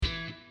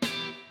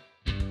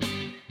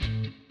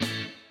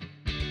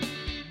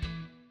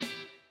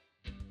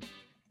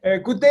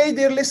Good day,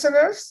 dear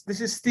listeners. This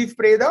is Steve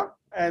Preda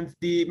and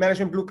the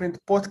Management Blueprint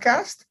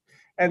podcast.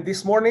 And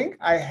this morning,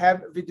 I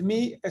have with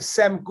me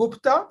Sam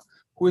Gupta,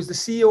 who is the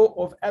CEO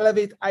of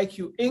Elevate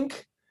IQ Inc.,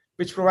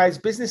 which provides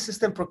business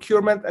system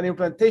procurement and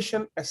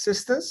implementation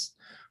assistance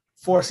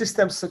for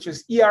systems such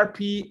as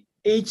ERP,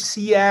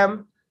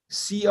 HCM,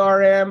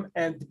 CRM,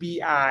 and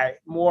BI.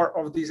 More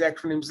of these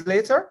acronyms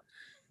later.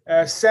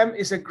 Sam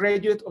is a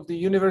graduate of the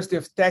University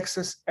of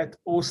Texas at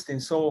Austin.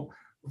 So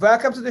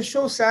welcome to the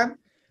show, Sam.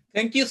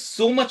 Thank you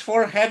so much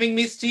for having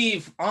me,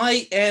 Steve.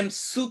 I am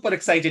super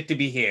excited to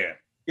be here.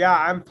 Yeah,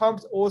 I'm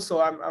pumped also.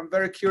 I'm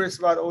very curious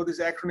about all these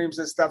acronyms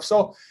and stuff.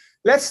 So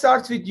let's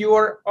start with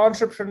your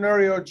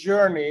entrepreneurial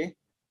journey,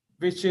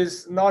 which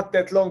is not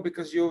that long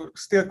because you're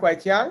still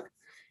quite young.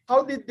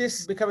 How did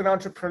this become an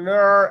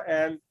entrepreneur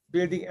and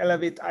building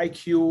Elevate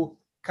IQ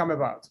come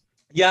about?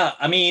 Yeah,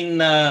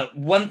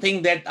 one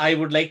thing that I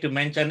would like to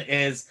mention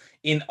is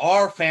in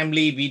our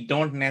family, we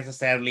don't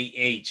necessarily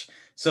age.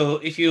 So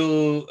if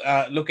you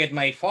look at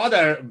my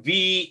father,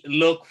 we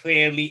look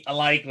fairly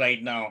alike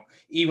right now,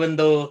 even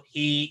though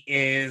he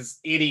is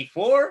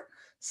 84.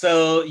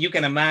 So you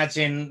can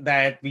imagine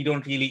that we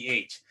don't really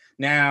age.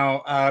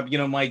 Now,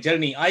 my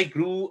journey, I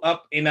grew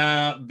up in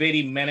a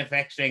very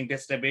manufacturing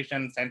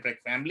distribution centric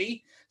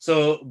family.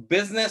 So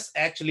business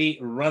actually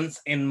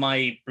runs in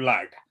my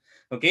blood.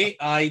 Okay,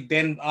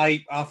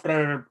 I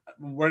after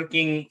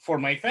working for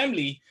my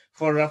family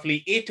for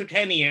roughly 8 to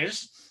 10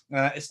 years,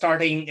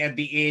 starting at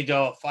the age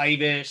of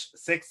 5-ish,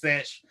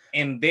 6-ish,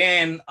 and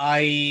then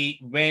I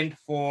went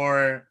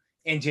for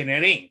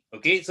engineering.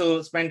 Okay,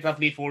 so spent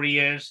roughly 4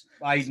 years.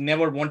 I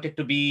never wanted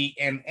to be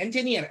an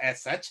engineer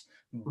as such,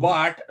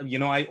 but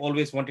I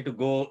always wanted to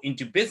go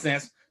into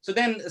business. So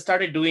then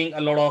started doing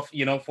a lot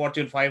of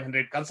Fortune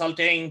 500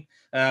 consulting.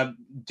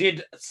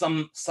 Did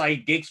some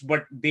side gigs,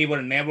 but they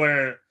were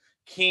never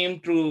came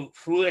to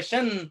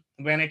fruition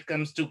when it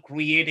comes to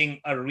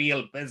creating a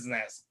real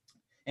business.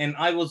 And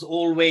I was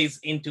always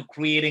into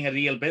creating a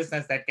real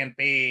business that can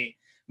pay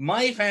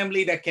my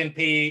family, that can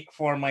pay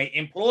for my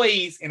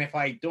employees. And if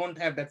I don't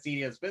have that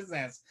serious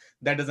business,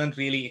 that doesn't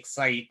really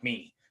excite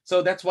me.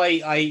 So that's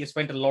why I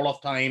spent a lot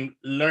of time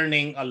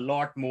learning a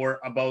lot more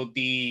about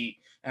the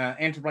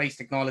enterprise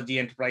technology,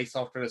 enterprise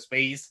software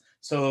space.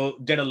 So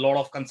did a lot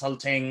of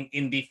consulting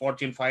in the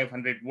Fortune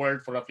 500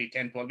 world for roughly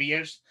 10, 12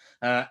 years.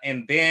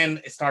 And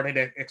then started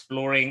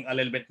exploring a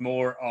little bit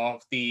more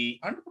of the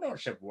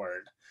entrepreneurship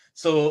world.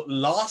 So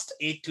last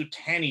 8 to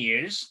 10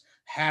 years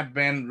have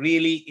been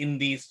really in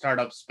the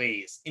startup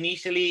space.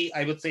 Initially,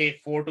 I would say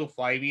 4 to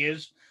 5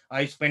 years,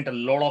 I spent a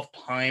lot of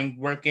time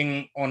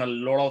working on a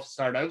lot of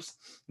startups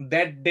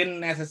that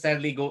didn't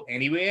necessarily go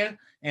anywhere.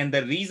 And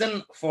the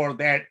reason for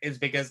that is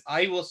because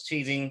I was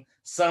chasing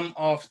some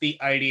of the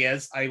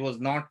ideas I was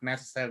not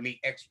necessarily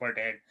expert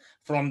at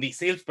from the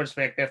sales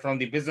perspective, from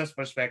the business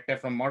perspective,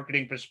 from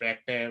marketing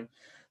perspective,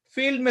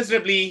 failed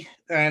miserably,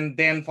 and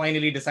then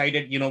finally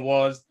decided,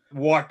 was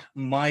what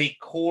my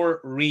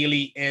core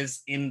really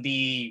is in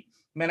the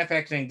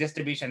manufacturing,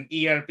 distribution,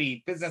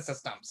 ERP, business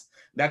systems.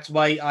 That's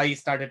why I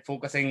started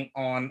focusing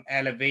on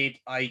Elevate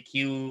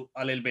IQ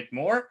a little bit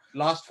more.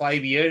 Last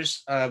 5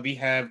 years, we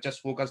have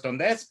just focused on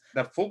this.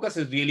 The focus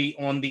is really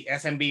on the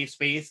SMB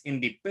space in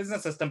the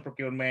business system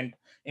procurement,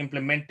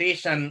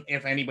 implementation,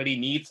 if anybody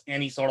needs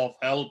any sort of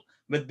help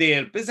with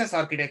their business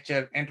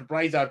architecture,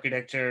 enterprise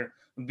architecture.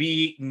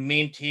 We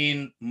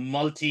maintain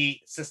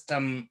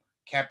multi-system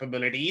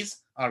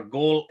capabilities. Our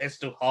goal is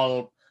to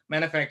help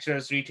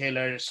manufacturers,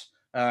 retailers,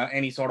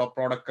 any sort of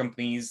product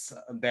companies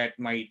that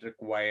might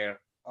require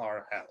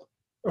our help.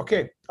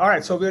 Okay, all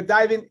right. So we're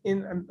diving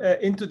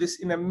into this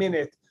in a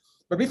minute.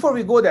 But before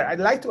we go there, I'd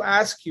like to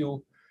ask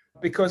you,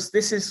 because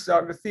this is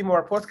the theme of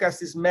our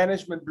podcast is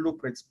management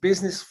blueprints,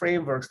 business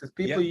frameworks that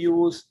people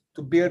use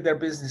to build their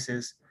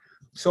businesses.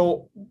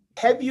 So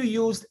have you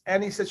used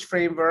any such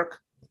framework?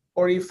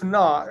 Or if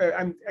not,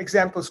 and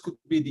examples could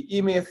be the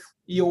eMyth,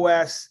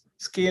 EOS,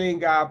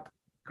 Scaling Up,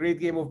 Great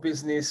Game of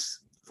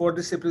Business, 4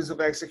 Disciplines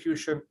of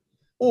Execution,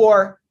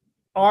 or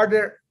are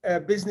there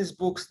business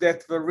books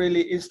that were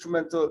really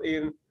instrumental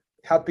in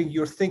helping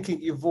your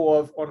thinking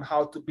evolve on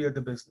how to build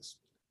a business?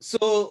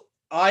 So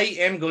I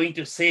am going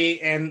to say,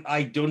 and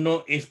I don't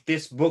know if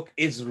this book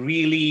is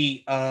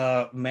really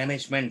a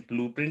management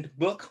blueprint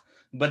book,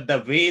 but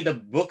the way the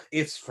book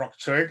is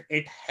structured,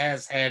 it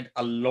has had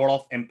a lot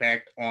of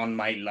impact on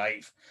my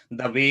life.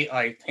 The way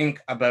I think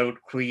about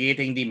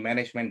creating the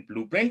management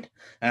blueprint.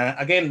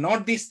 Again,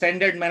 not the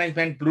standard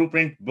management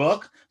blueprint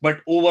book, but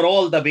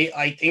overall, the way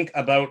I think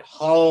about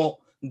how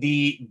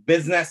the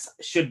business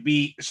should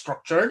be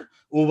structured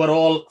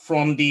overall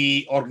from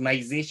the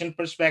organization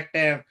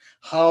perspective,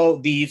 how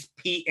these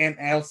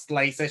P&L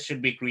slices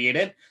should be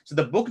created. So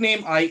the book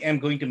name I am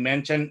going to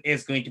mention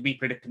is going to be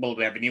Predictable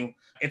Revenue.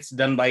 It's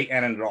done by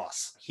Aaron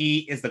Ross. He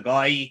is the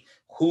guy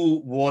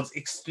who was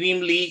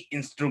extremely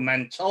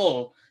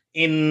instrumental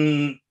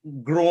in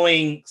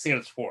growing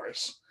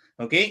Salesforce.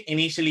 Okay,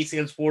 initially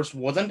Salesforce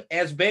wasn't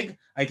as big.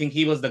 I think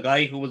he was the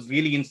guy who was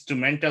really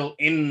instrumental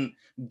in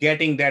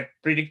getting that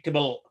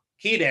predictable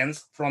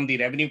cadence from the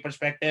revenue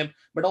perspective,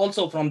 but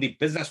also from the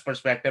business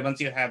perspective.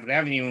 Once you have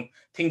revenue,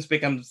 things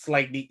become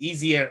slightly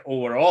easier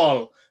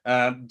overall.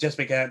 Just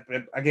because,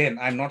 again,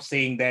 I'm not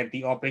saying that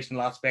the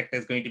operational aspect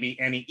is going to be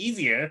any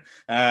easier.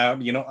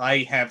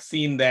 I have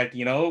seen that,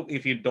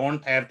 if you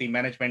don't have the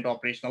management,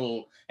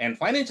 operational, and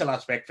financial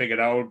aspect figured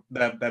out,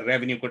 the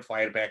revenue could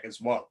fire back as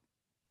well.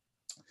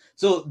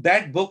 So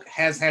that book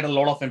has had a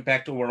lot of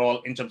impact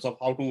overall in terms of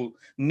how to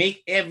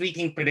make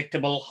everything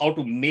predictable, how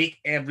to make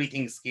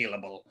everything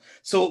scalable.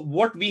 So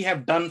what we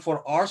have done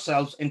for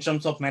ourselves in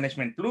terms of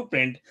management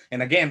blueprint,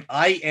 and again,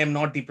 I am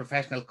not the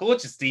professional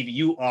coach, Steve,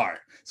 you are.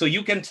 So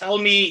you can tell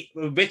me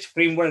which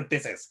framework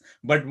this is.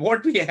 But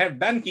what we have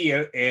done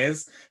here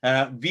is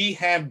we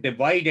have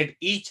divided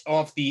each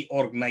of the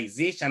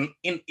organization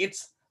in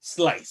its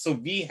slice. So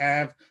we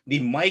have the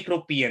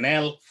micro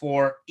P&L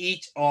for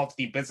each of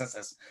the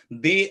businesses.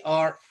 They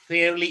are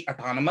fairly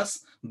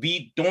autonomous.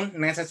 We don't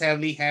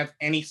necessarily have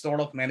any sort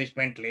of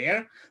management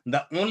layer.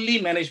 The only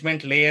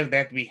management layer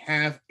that we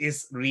have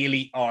is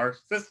really our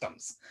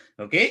systems.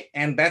 Okay.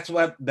 And that's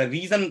what the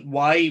reason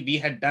why we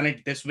had done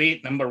it this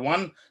way. Number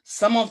one,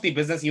 some of the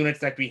business units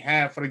that we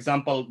have, for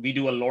example, we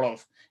do a lot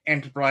of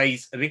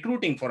enterprise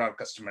recruiting for our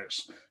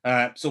customers.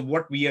 So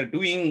what we are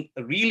doing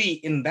really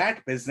in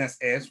that business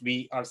is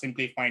we are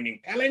simply finding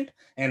talent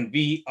and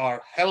we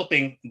are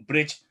helping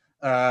bridge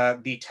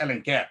the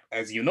talent gap.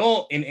 As you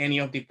know, in any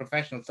of the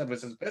professional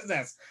services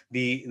business,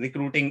 the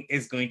recruiting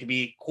is going to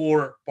be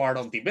core part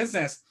of the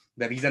business.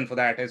 The reason for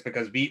that is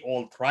because we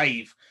all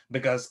thrive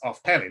because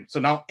of talent. So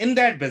now in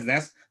that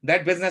business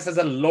has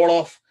a lot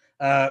of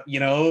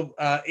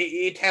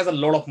it has a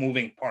lot of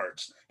moving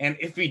parts. And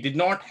if we did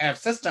not have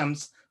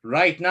systems,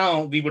 right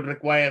now we would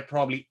require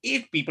probably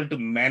 8 people to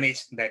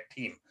manage that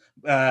team.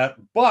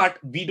 But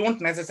we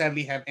don't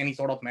necessarily have any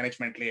sort of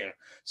management layer.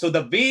 So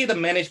the way the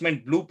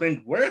management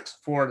blueprint works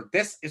for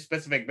this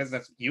specific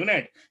business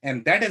unit,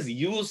 and that is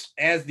used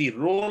as the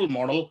role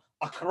model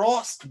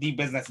across the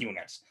business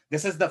units.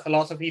 This is the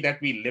philosophy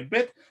that we live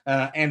with,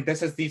 and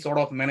this is the sort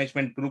of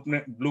management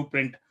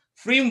blueprint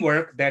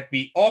framework that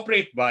we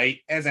operate by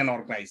as an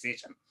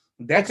organization.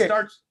 That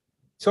starts.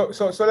 So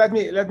let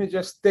me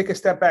just take a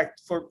step back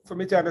for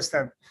me to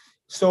understand.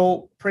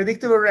 So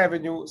predictable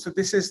revenue. So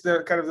this is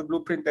the kind of the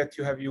blueprint that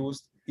you have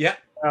used. Yeah.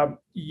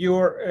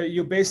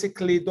 You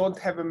basically don't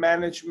have a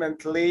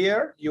management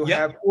layer. You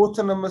have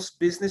autonomous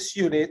business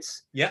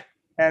units. Yeah.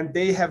 And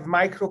they have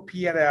micro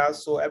P&L.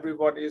 So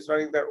everybody is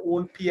running their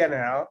own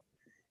P&L.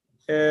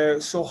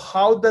 So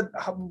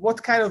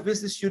what kind of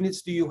business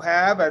units do you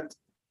have,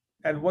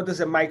 and what does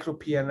a micro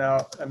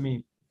P&L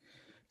mean?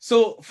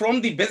 So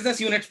from the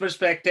business units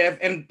perspective,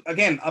 and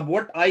again,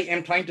 what I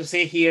am trying to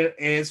say here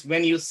is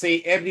when you say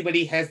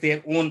everybody has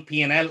their own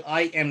P&L,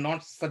 I am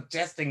not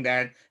suggesting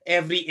that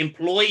every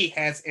employee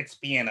has its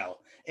P&L.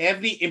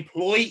 Every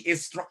employee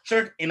is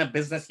structured in a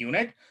business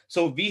unit.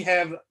 So we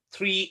have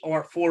 3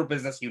 or 4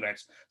 business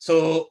units.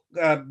 So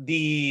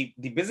the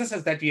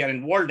businesses that we are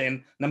involved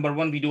in, number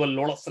one, we do a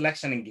lot of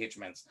selection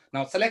engagements.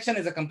 Now, selection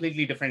is a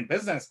completely different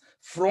business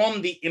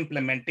from the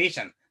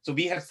implementation. So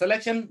we have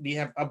selection, we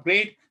have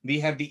upgrade, we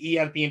have the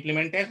ERP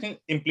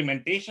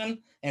implementation,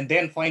 and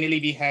then finally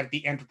we have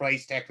the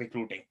enterprise tech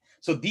recruiting.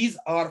 So these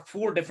are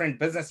 4 different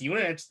business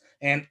units,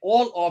 and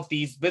all of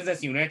these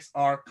business units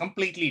are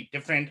completely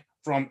different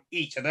from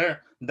each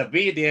other. The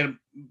way their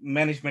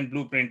management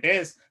blueprint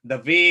is, the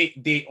way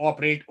they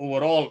operate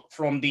overall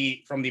from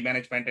the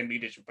management and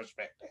leadership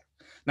perspective.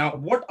 Now,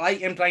 what I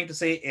am trying to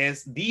say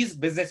is these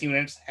business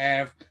units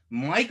have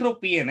micro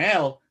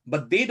P&L,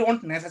 but they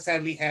don't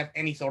necessarily have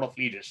any sort of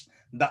leaders.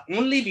 The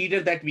only leader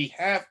that we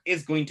have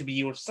is going to be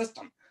your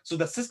system. So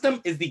the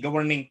system is the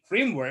governing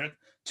framework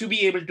to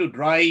be able to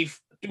drive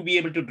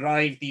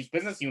these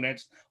business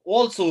units,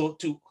 also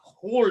to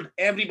hold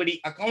everybody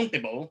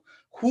accountable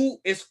who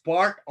is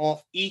part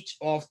of each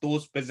of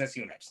those business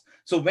units.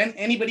 So when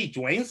anybody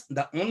joins,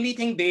 the only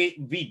thing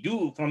we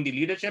do from the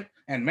leadership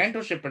and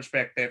mentorship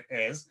perspective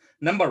is,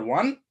 number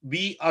one,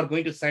 we are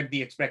going to set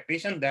the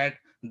expectation that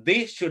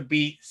they should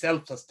be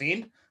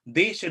self-sustained.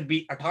 They should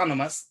be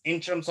autonomous in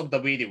terms of the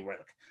way they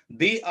work.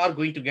 They are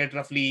going to get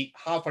roughly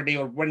half a day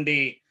or 1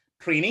 day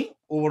training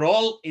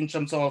overall in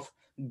terms of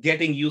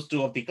getting used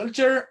to of the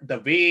culture, the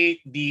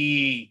way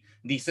the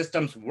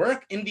systems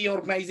work in the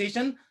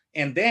organization,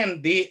 and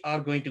then they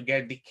are going to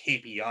get the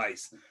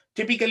KPIs.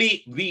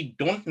 Typically, we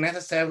don't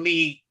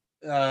necessarily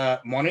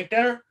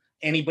monitor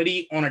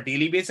anybody on a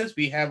daily basis.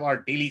 We have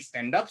our daily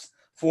stand-ups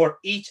for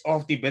each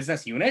of the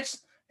business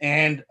units.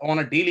 And on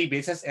a daily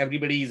basis,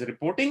 everybody is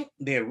reporting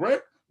their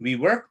work. We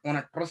work on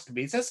a trust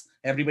basis.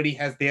 Everybody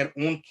has their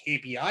own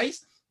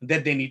KPIs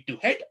that they need to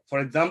hit. For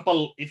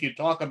example, if you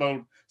talk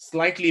about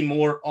slightly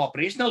more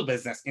operational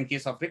business in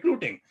case of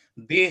recruiting,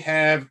 they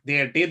have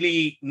their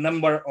daily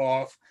number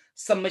of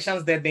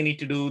submissions that they need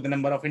to do, the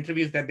number of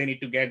interviews that they need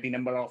to get, the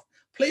number of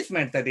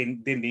placements that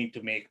they need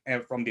to make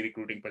from the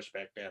recruiting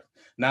perspective.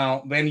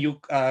 Now, when you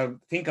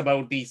think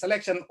about the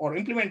selection or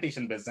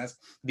implementation business,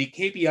 the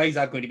KPIs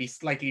are going to be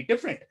slightly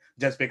different,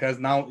 just because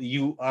now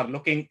you are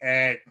looking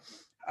at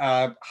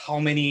how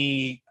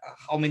many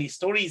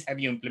stories have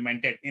you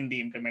implemented in the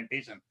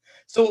implementation.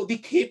 So the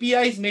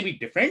KPIs may be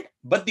different,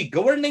 but the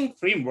governing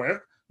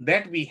framework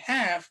that we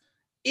have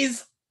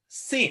is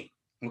same.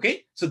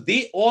 Okay, so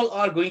they all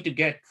are going to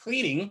get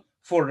training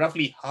for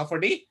roughly half a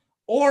day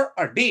or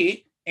a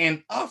day,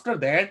 and after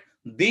that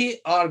they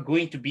are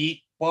going to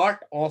be part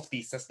of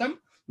the system.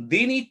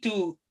 They need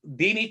to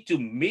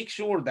make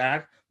sure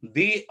that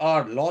they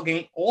are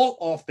logging all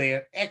of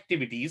their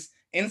activities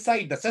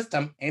inside the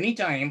system.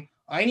 Anytime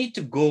I need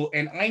to go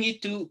and I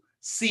need to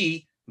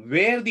see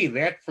where the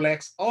red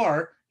flags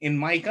are in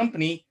my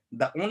company,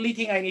 the only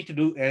thing I need to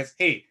do is,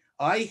 hey,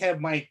 I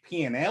have my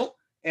P&L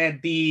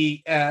at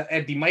the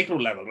micro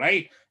level,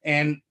 right?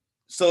 And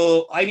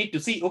so I need to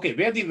see, okay,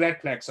 where the red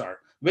flags are,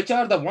 which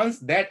are the ones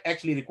that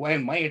actually require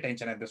my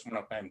attention at this point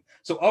of time.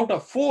 So out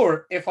of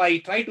 4, if I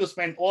try to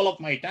spend all of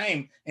my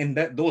time in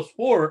those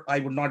 4, I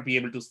would not be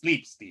able to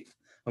sleep, Steve.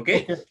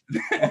 Okay.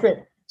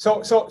 Okay.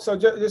 So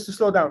just to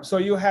slow down. So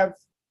you have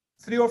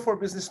 3 or 4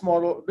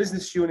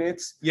 business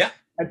units. Yeah.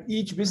 And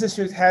each business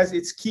unit has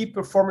its key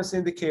performance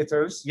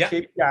indicators, yeah.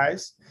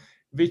 KPIs,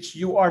 which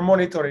you are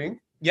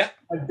monitoring. Yeah.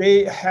 And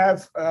they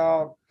have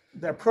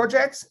their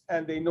projects,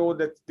 and they know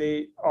that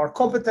they are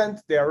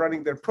competent. They are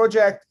running their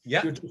project.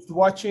 Yeah. You're just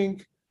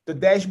watching the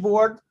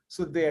dashboard,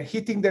 so they are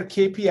hitting their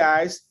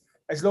KPIs.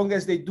 As long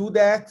as they do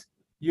that,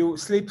 you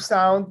sleep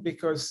sound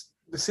because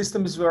the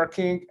system is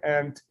working,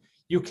 and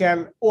you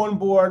can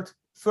onboard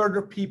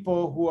further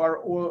people who are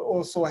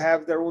also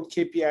have their own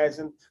KPIs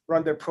and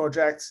run their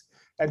projects.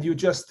 And you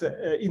just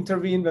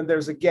intervene when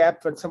there's a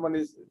gap, when someone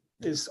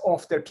is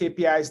off their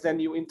KPIs, then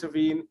you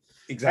intervene.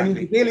 Exactly. And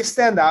in the daily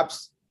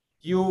stand-ups,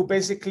 you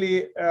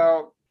basically,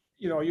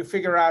 you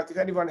figure out if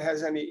anyone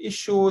has any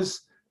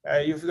issues,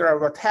 you figure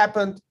out what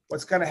happened,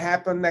 what's going to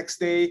happen next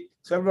day.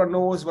 So everyone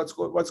knows what's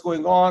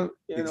going on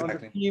on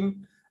the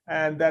team,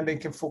 and then they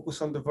can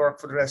focus on the work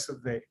for the rest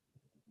of the day.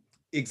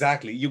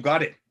 Exactly. You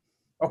got it.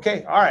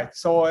 Okay. All right.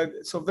 So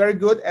very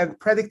good. And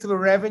predictable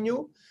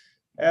revenue.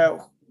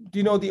 Do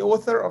you know the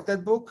author of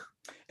that book?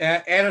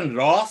 Aaron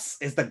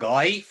Ross is the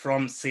guy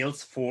from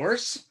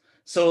Salesforce.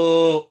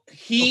 So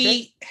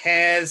he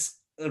has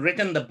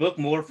written the book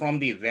more from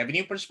the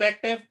revenue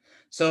perspective.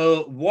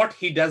 So what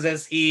he does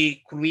is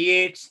he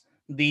creates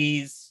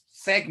these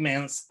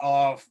segments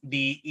of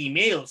the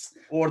emails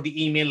or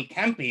the email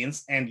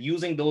campaigns, and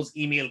using those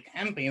email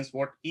campaigns,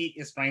 what he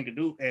is trying to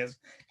do is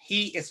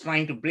he is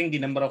trying to bring the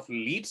number of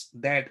leads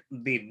that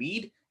they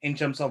need in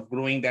terms of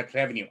growing that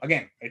revenue.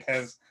 Again, it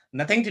has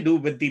nothing to do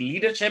with the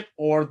leadership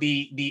or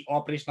the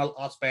operational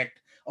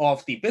aspect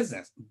of the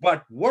business.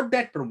 But what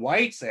that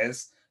provides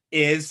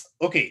is,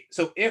 okay,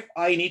 so if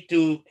I need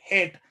to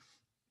hit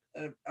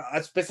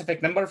a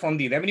specific number from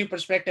the revenue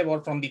perspective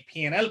or from the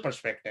P&L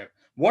perspective,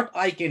 what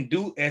I can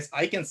do is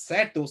I can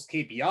set those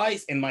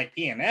KPIs in my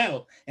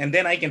P&L, and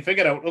then I can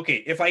figure out,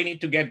 okay, if I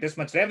need to get this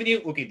much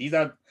revenue, okay, these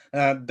are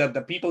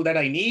the people that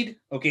I need.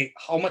 Okay,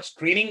 how much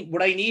training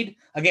would I need?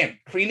 Again,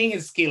 training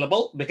is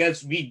scalable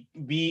because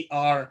we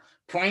are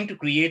trying to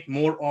create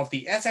more of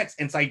the assets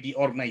inside the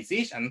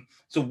organization.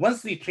 So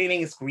once the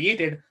training is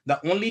created, the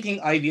only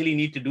thing I really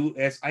need to do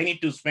is I need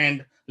to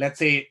spend, let's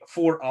say,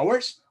 4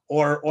 hours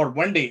or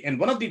 1 day. And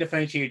one of the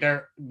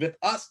differentiator with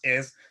us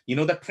is,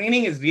 the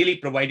training is really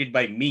provided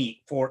by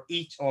me for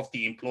each of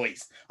the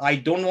employees. I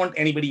don't want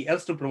anybody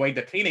else to provide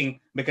the training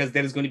because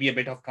there is going to be a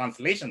bit of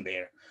translation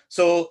there.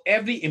 So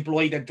every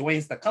employee that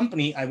joins the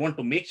company, I want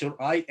to make sure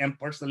I am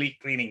personally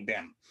training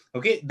them.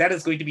 Okay, that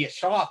is going to be a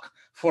shock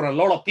for a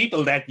lot of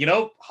people that,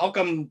 how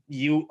come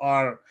you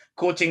are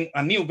coaching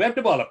a new web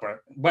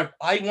developer? But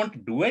I want to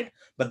do it.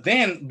 But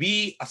then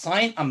we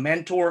assign a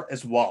mentor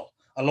as well.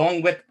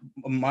 Along with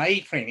my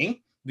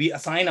training, we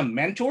assign a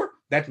mentor.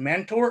 That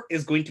mentor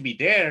is going to be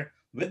there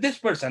with this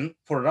person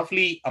for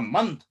roughly a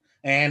month.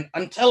 And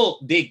until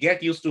they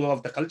get used to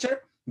of the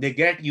culture, they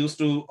get used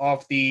to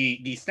of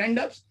the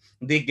stand-ups,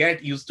 they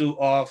get used to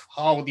of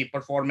how the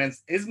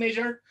performance is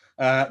measured.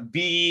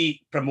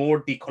 We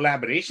promote the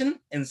collaboration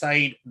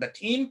inside the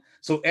team.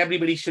 So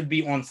everybody should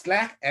be on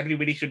Slack.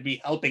 Everybody should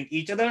be helping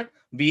each other.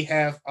 We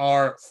have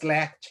our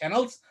Slack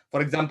channels.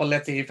 For example,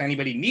 let's say if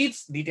anybody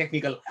needs the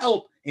technical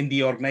help in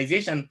the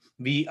organization,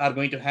 we are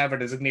going to have a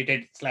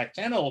designated Slack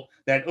channel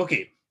that,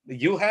 okay,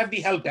 you have the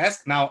help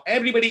desk. Now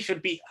everybody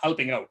should be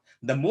helping out.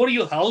 The more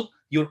you help,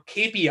 your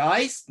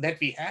KPIs that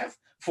we have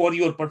for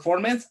your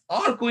performance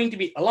are going to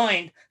be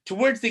aligned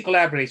towards the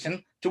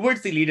collaboration,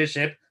 towards the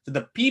leadership. So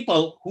the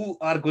people who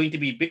are going to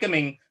be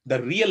becoming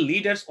the real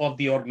leaders of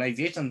the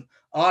organization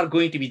are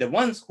going to be the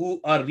ones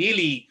who are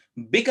really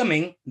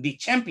becoming the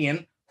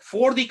champion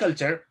for the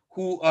culture,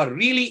 who are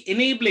really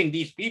enabling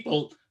these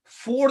people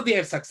for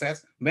their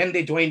success when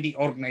they join the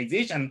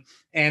organization.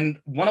 And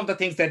one of the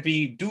things that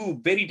we do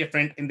very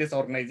different in this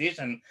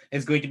organization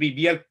is going to be,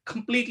 we are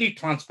completely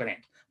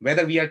transparent.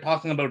 Whether we are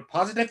talking about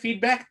positive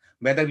feedback,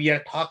 whether we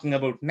are talking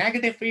about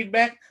negative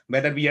feedback,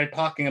 whether we are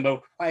talking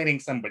about firing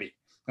somebody,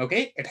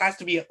 okay? It has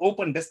to be an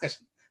open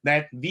discussion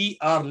that we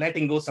are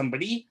letting go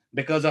somebody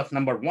because of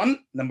number 1,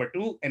 number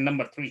 2, and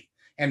number 3.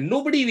 And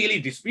nobody really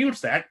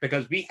disputes that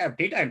because we have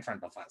data in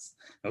front of us.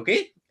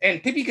 Okay.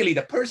 And typically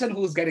the person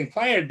who's getting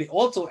fired, they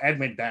also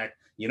admit that,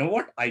 you know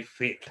what, I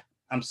failed.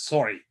 I'm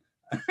sorry.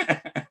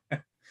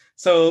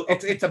 So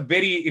it's a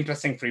very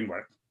interesting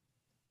framework.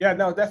 Yeah,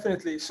 no,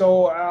 definitely.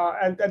 So,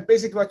 and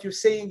basically what you're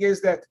saying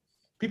is that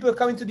people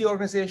come into the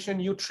organization,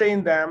 you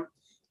train them,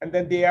 and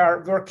then they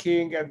are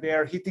working and they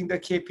are hitting their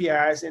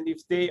KPIs. And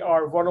if they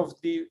are one of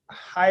the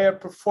higher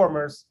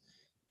performers,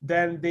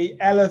 then they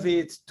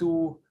elevate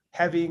to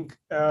having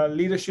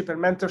leadership and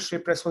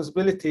mentorship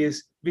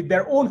responsibilities with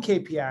their own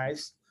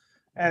KPIs.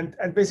 And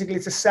basically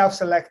it's a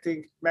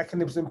self-selecting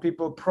mechanism.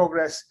 People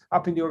progress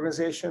up in the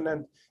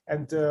organization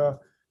and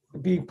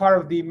being part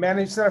of the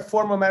it's not a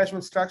formal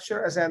management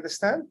structure, as I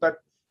understand, but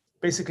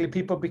basically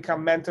people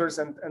become mentors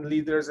and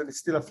leaders, and it's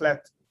still a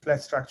flat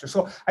structure.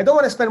 So I don't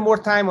want to spend more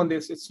time on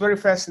this. It's very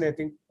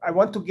fascinating. I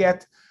want to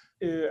get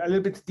a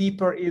little bit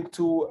deeper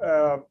into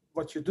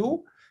what you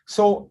do.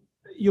 So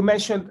you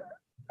mentioned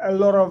a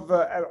lot of,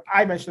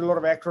 I mentioned a lot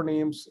of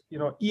acronyms,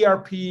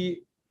 ERP,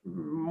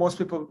 most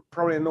people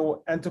probably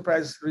know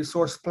enterprise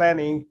resource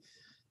planning,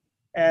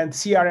 and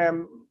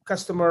CRM,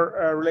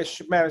 customer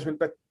relationship management,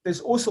 but there's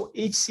also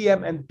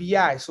HCM and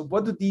BI. So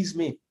what do these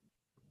mean?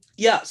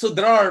 Yeah, so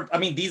there are,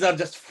 these are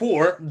just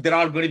four. There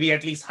are going to be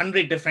at least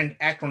 100 different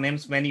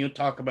acronyms when you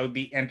talk about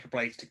the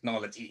enterprise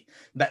technology.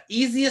 The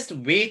easiest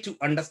way to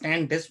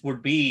understand this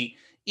would be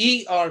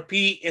ERP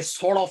is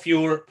sort of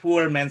your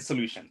poor man's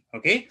solution,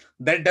 okay?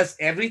 That does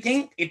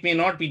everything. It may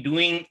not be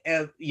doing,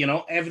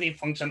 every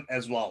function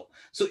as well.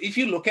 So if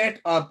you look at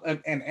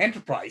an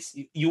enterprise,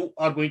 you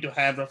are going to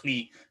have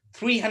roughly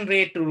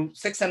 300 to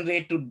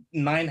 600 to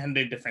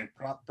 900 different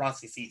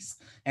processes.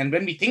 And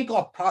when we think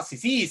of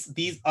processes,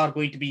 these are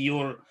going to be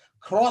your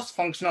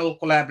cross-functional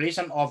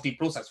collaboration of the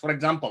process. For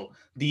example,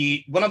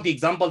 one of the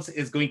examples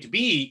is going to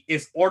be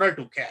order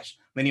to cash.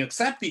 When you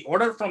accept the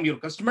order from your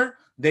customer,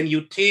 then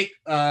you take,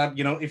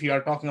 if you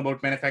are talking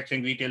about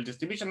manufacturing, retail,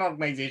 distribution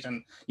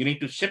organization, you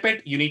need to ship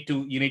it, you need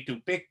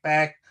to pick,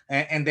 pack,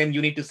 and then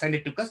you need to send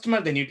it to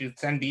customer, then you need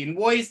to send the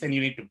invoice, then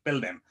you need to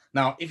bill them.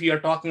 Now, if you are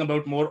talking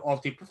about more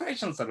of the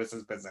professional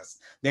services business,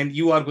 then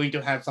you are going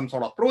to have some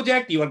sort of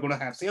project, you are going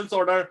to have sales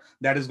order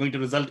that is going to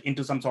result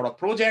into some sort of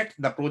project.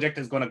 The project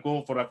is going to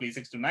go for roughly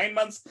 6 to 9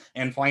 months,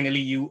 and finally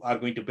you are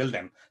going to bill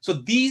them. So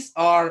these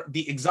are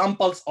the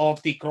examples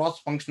of the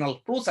cross-functional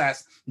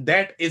process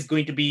that is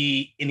going to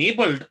be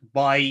enabled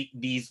by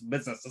these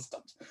business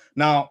systems.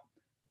 Now,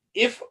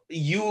 if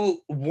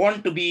you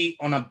want to be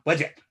on a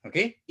budget,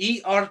 okay,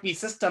 ERP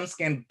systems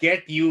can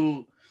get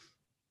you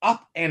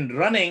up and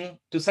running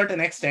to a certain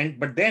extent,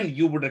 but then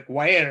you would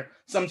require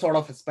some sort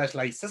of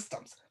specialized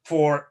systems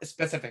for a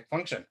specific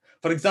function.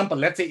 For example,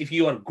 let's say if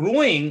you are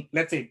growing,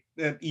 let's say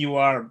you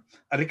are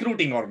a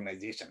recruiting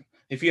organization.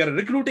 If you are a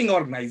recruiting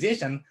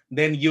organization,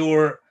 then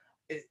your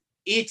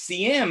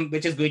HCM,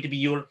 which is going to be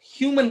your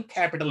human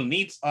capital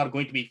needs, are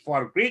going to be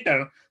far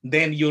greater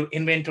than your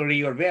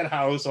inventory or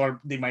warehouse,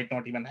 or they might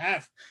not even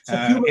have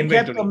human inventory.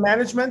 Capital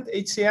management,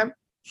 HCM,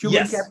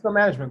 human capital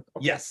management.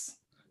 Okay. Yes.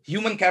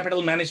 Human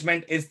capital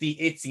management is the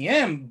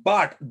HCM,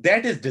 but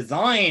that is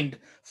designed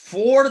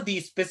for the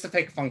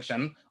specific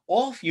function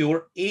of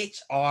your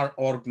HR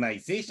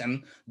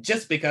organization,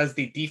 just because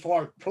the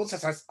default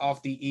processes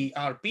of the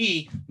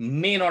ERP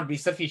may not be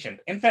sufficient.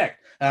 In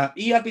fact,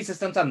 ERP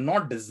systems are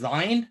not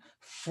designed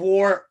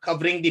for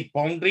covering the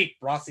boundary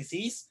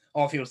processes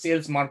of your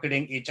sales,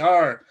 marketing,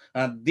 HR.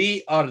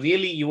 They are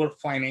really your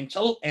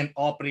financial and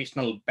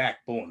operational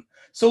backbone.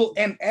 So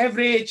an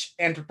average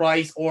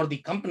enterprise or the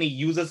company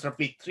uses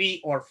roughly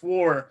 3 or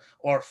 4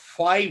 or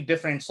 5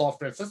 different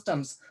software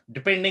systems,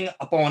 depending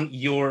upon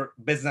your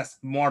business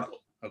model.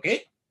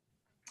 Okay.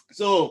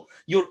 So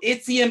your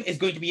HCM is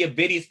going to be a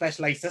very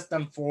specialized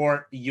system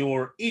for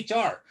your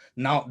HR.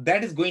 Now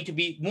that is going to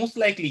be most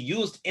likely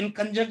used in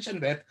conjunction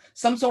with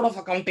some sort of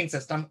accounting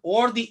system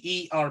or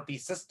the ERP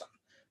system.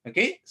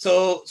 Okay,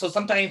 so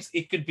sometimes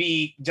it could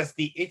be just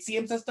the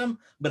HCM system,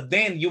 but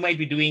then you might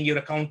be doing your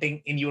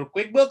accounting in your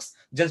QuickBooks,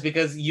 just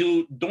because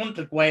you don't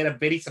require a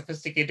very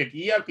sophisticated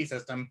ERP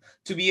system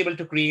to be able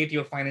to create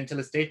your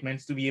financial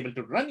statements, to be able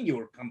to run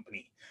your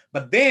company.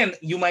 But then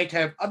you might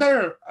have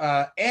other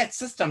ad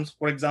systems.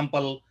 For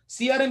example,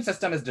 CRM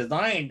system is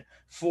designed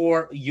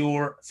for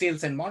your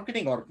sales and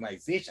marketing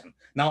organization.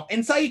 Now,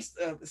 inside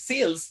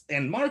sales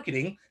and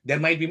marketing,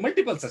 there might be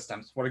multiple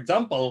systems. For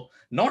example,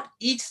 not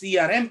each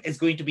CRM is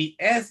going to be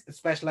as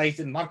specialized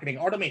in marketing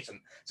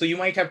automation. So you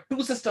might have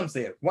 2 systems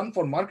there, one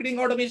for marketing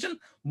automation,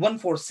 one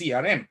for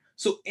CRM.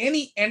 So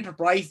any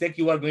enterprise that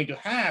you are going to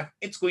have,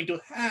 it's going to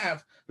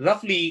have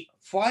roughly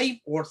 5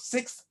 or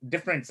 6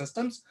 different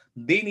systems.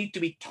 They need to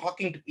be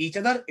talking to each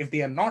other. If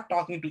they are not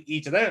talking to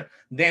each other,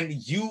 then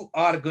you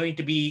are going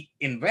to be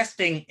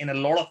investing in a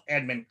lot of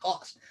admin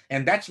costs.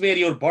 And that's where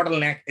your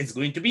bottleneck is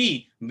going to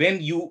be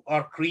when you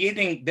are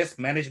creating this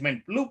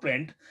management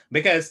blueprint,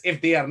 because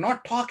if they are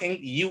not talking,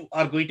 you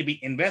are going to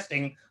be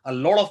investing a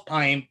lot of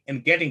time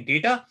in getting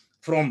data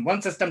from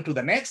one system to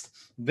the next.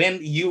 When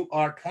you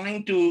are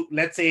trying to,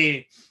 let's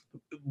say,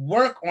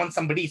 work on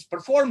somebody's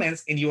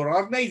performance in your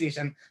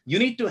organization, you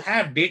need to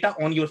have data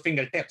on your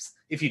fingertips.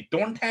 If you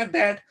don't have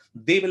that,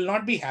 they will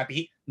not be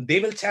happy. They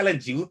will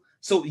challenge you.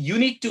 So you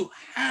need to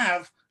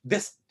have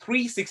this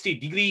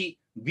 360-degree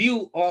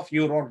view of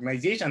your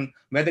organization,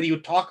 whether you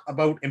talk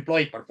about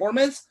employee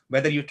performance,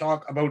 whether you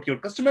talk about your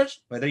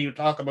customers, whether you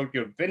talk about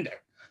your vendor.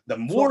 The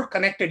more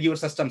connected your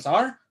systems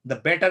are, the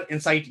better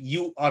insight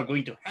you are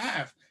going to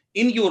have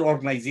in your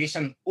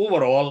organization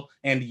overall,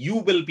 and you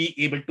will be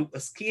able to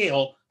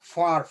scale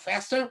far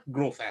faster,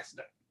 grow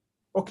faster.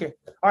 Okay.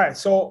 All right.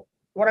 So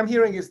what I'm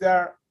hearing is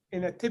there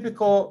in a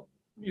typical,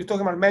 you're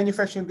talking about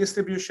manufacturing,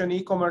 distribution,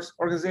 e-commerce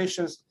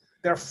organizations,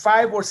 there are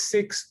 5 or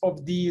 6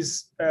 of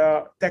these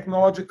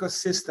technological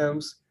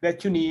systems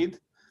that you need.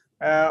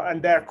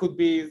 And there could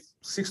be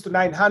 600 to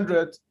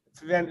 900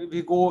 when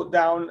we go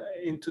down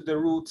into the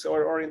roots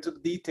or into the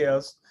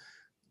details,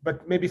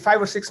 but maybe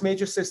 5 or 6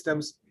 major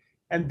systems,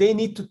 and they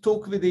need to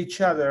talk with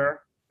each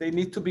other. They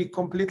need to be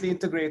completely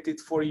integrated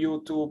for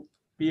you to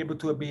be able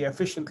to be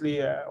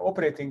efficiently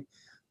operating.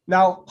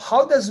 Now,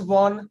 how does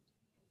one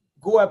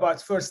go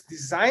about first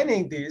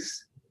designing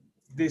this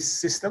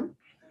system,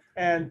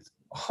 and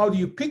how do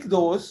you pick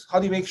those? How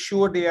do you make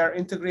sure they are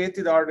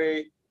integrated? Are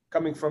they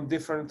coming from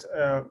different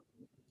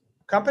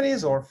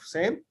companies or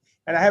same?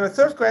 And I have a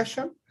third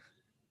question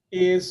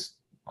is,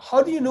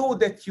 how do you know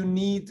that you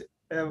need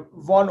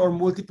one or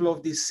multiple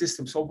of these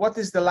systems? So what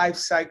is the life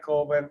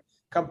cycle when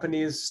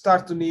companies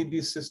start to need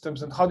these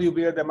systems, and how do you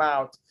build them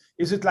out?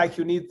 Is it like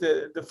you need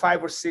the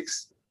 5 or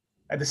 6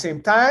 at the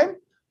same time,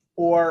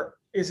 or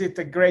is it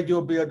a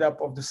gradual build-up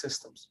of the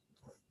systems?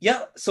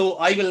 Yeah, so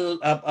I will,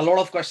 a lot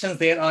of questions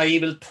there. I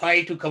will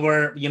try to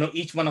cover,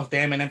 each one of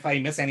them. And if I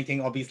miss anything,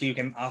 obviously you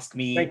can ask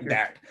me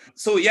that.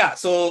 So yeah,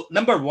 so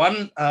number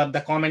one,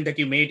 the comment that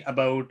you made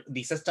about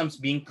the systems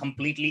being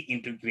completely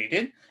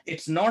integrated,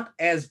 it's not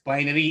as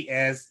binary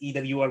as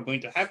either you are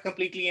going to have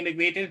completely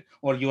integrated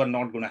or you are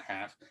not going to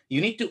have.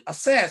 You need to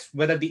assess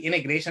whether the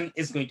integration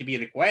is going to be a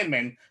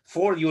requirement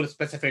for your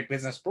specific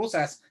business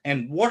process,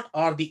 and what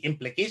are the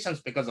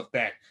implications because of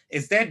that.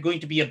 Is that going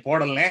to be a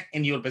bottleneck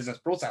in your business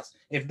process?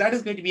 If that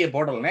is going to be a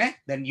bottleneck,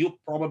 then you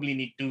probably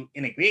need to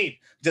integrate,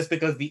 just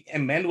because the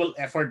manual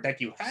effort that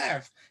you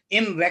have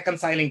in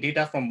reconciling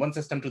data from one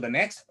system to the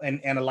next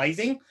and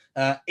analyzing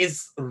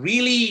is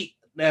really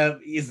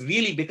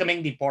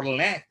becoming the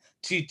bottleneck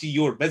to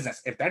your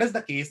business. If that is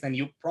the case, then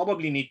you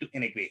probably need to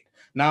integrate.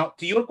 Now,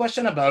 to your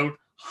question about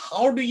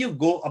how do you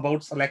go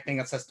about selecting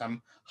a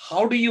system?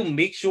 How do you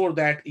make sure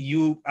that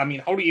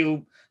how do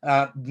you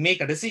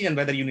make a decision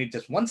whether you need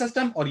just one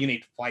system or you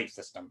need 5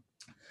 systems?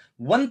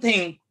 One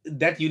thing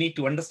that you need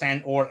to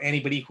understand, or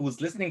anybody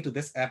who's listening to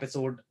this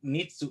episode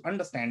needs to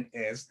understand,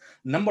 is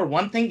number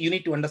one thing, you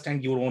need to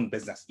understand your own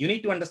business. You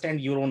need to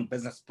understand your own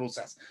business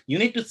process. You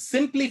need to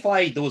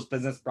simplify those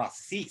business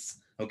processes.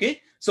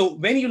 Okay, so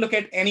when you look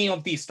at any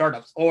of these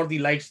startups or the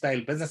lifestyle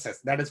businesses,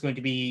 that is going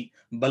to be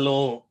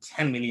below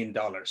 $10 million.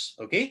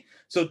 Okay,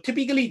 so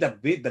typically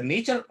the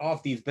nature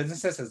of these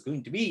businesses is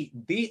going to be,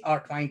 they are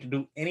trying to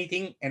do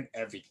anything and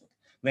everything.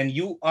 When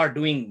you are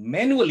doing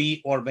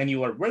manually, or when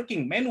you are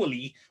working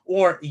manually,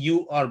 or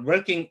you are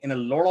working in a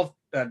lot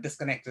of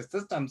disconnected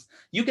systems,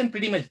 you can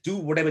pretty much do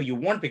whatever you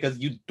want because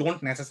you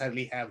don't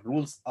necessarily have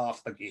rules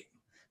of the game.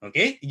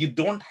 Okay, you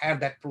don't have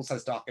that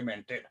process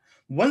documented.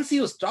 Once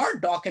you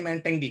start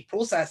documenting the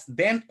process,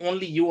 then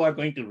only you are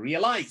going to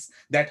realize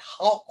that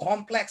how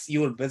complex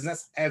your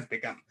business has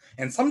become.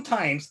 And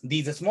sometimes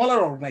these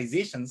smaller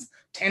organizations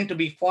tend to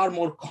be far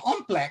more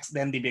complex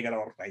than the bigger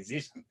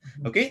organization.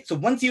 Okay, so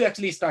once you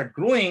actually start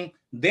growing,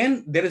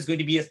 then there is going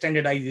to be a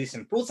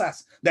standardization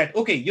process that,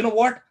 okay, you know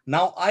what,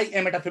 now I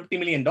am at a $50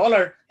 million,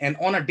 and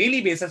on a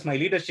daily basis, my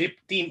leadership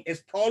team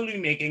is probably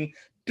making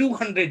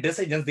 200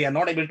 decisions. They are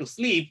not able to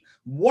sleep.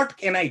 What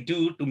can I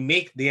do to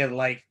make their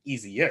life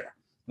easier?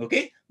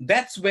 Okay,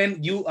 that's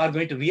when you are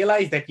going to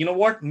realize that, you know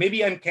what,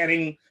 maybe I'm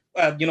carrying,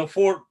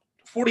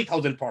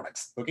 40,000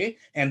 products. Okay,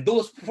 and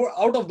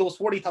out of those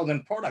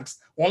 40,000 products,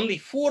 only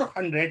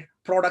 400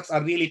 products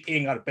are really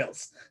paying our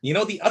bills.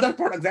 The other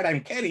products that I'm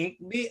carrying,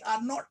 they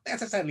are not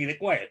necessarily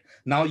required.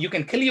 Now you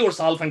can kill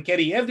yourself and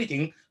carry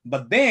everything,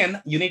 but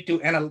then you need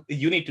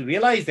to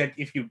realize that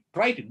if you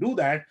try to do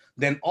that,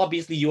 then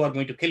obviously you are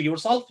going to kill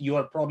yourself. You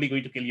are probably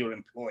going to kill your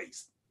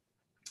employees.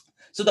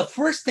 So the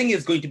first thing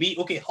is going to be,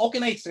 okay, how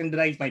can I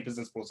standardize my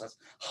business process?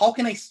 How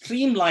can I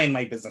streamline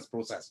my business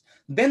process?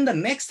 Then the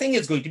next thing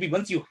is going to be,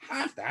 once you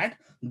have that,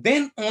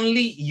 then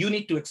only you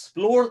need to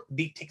explore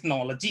the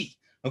technology.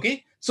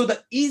 Okay, so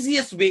the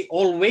easiest way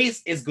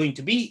always is going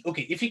to be,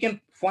 okay, if you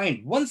can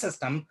find one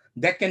system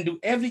that can do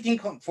everything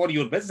for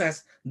your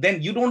business,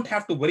 then you don't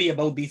have to worry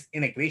about these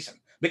integration,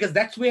 because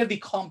that's where the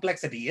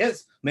complexity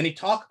is when you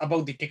talk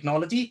about the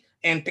technology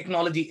and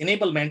technology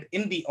enablement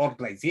in the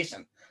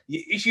organization.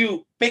 If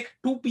you pick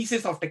 2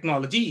 pieces of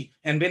technology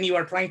and when you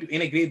are trying to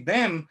integrate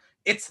them,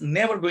 it's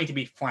never going to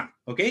be fun.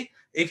 Okay,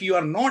 if you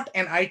are not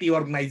an IT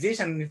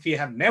organization, if you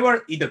have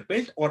never either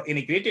built or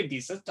integrated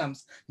these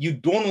systems, you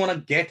don't want to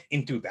get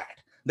into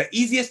that. The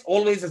easiest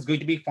always is going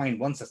to be find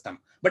one system.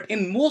 But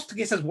in most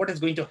cases, what is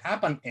going to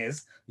happen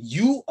is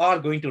you are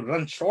going to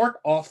run short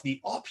of the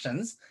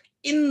options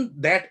in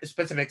that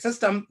specific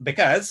system,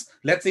 because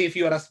let's say if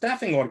you are a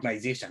staffing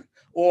organization,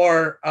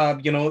 or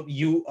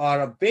you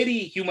are a very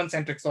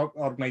human-centric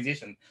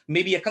organization,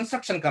 maybe a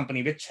construction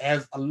company which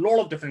has a lot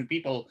of different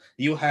people,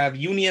 you have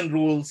union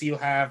rules, you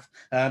have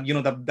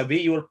the way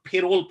your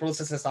payroll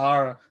processes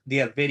are, they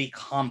are very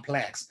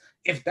complex.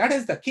 If that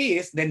is the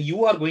case, then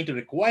you are going to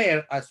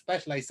require a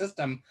specialized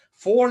system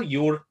for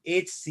your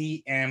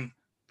HCM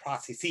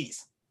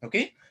processes.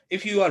 Okay.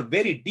 If you are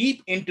very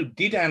deep into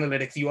data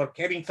analytics, you are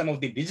carrying some of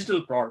the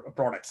digital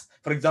products.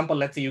 For example,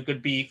 let's say you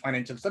could be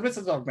financial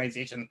services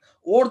organization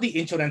or the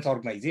insurance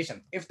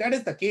organization. If that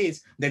is the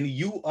case, then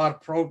you are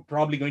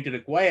probably going to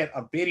require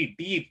a very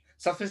deep,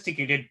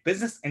 sophisticated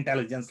business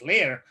intelligence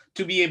layer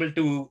to be able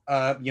to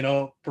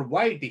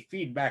provide the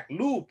feedback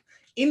loop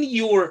in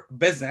your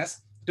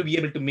business to be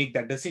able to make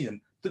that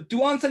decision. So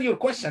to answer your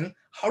question,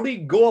 how do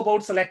you go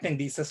about selecting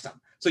these systems?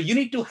 So you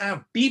need to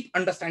have deep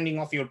understanding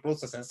of your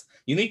processes.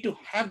 You need to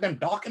have them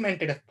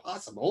documented if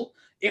possible.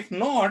 If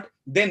not,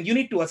 then you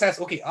need to assess,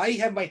 okay, I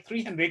have my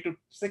 300 to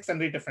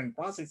 600 different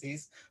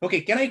processes.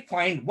 Okay, can I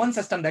find one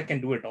system that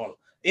can do it all?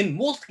 In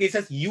most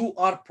cases, you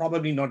are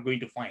probably not going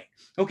to find.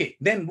 Okay,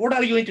 then what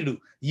are you going to do?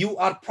 You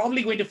are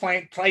probably going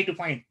to try to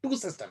find two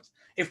systems.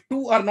 If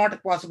two are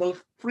not possible,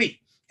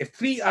 three. If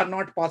three are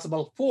not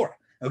possible, four.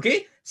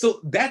 Okay, so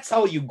that's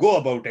how you go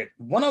about it.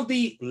 One of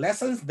the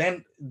lessons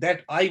then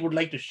that I would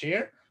like to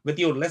share with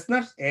your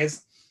listeners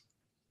is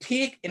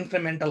take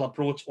incremental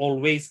approach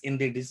always in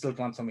the digital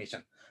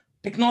transformation.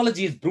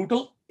 Technology is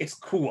brutal, it's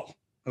cruel.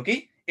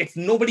 Okay, it's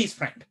nobody's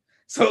friend.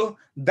 So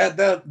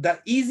the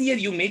easier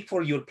you make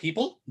for your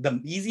people,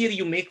 the easier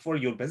you make for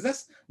your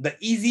business, the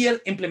easier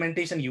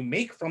implementation you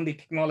make from the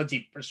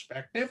technology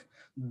perspective,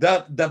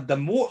 the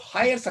more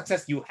higher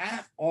success you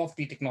have of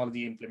the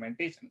technology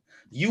implementation.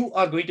 You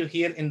are going to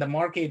hear in the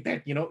market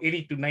that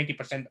 80 to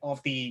 90%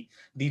 of the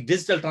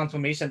digital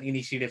transformation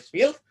initiatives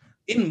fail.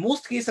 In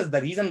most cases, the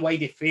reason why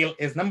they fail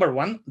is, number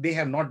one, they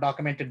have not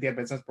documented their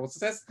business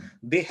processes.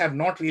 They have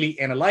not really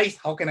analyzed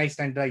how can I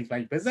standardize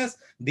my business.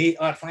 They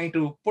are trying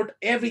to put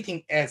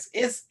everything as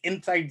is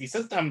inside the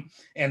system.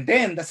 And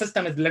then the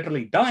system is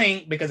literally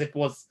dying because it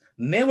was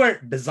never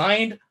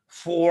designed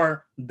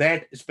for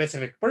that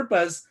specific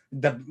purpose.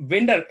 The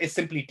vendor is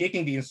simply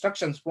taking the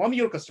instructions from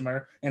your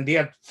customer, and they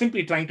are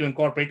simply trying to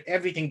incorporate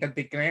everything that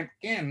they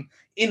can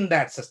in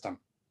that system.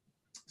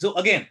 So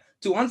again,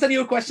 to answer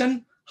your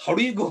question, how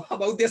do you go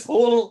about this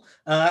whole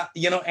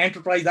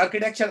enterprise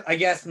architecture? I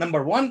guess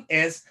number one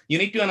is you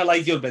need to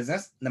analyze your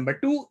business. Number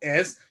two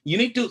is you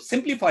need to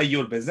simplify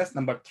your business.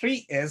 Number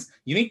three is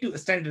you need to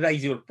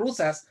standardize your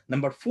process.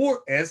 Number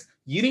four is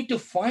you need to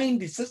find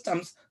the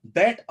systems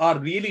that are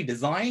really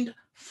designed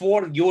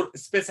for your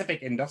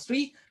specific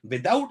industry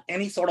without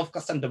any sort of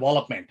custom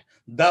development.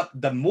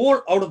 The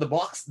more out of the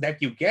box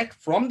that you get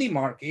from the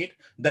market,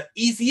 the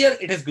easier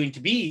it is going to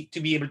be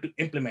able to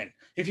implement.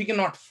 If you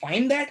cannot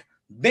find that,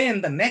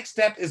 then the next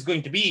step is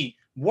going to be,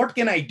 what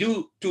can I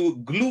do to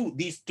glue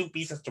these two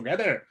pieces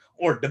together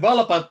or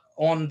develop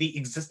on the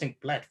existing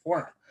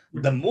platform?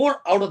 Mm-hmm. The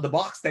more out of the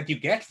box that you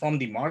get from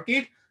the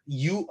market,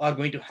 you are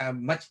going to have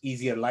much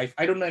easier life.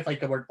 I don't know if I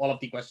covered all of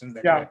the questions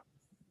that you had.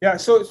 Yeah.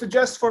 So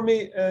just for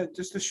me,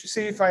 just to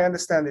see if I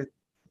understand it.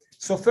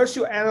 So first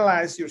you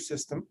analyze your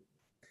system,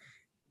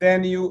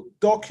 then you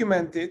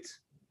document it,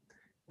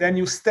 then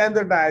you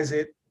standardize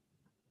it,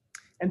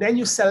 and then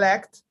you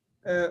select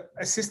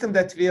a system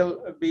that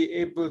will be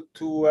able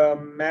to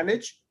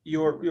manage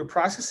your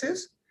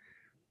processes.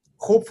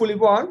 Hopefully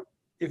one.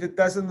 If it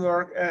doesn't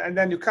work, and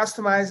then you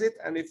customize it,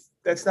 and if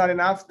that's not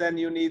enough, then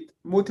you need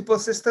multiple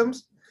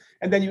systems,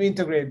 and then you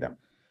integrate them.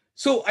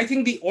 So I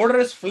think the order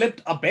is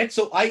flipped a bit.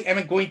 So I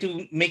am going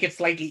to make it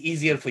slightly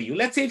easier for you.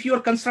 Let's say if you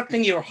are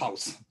constructing your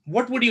house,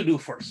 what would you do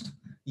first?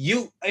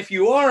 If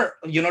you are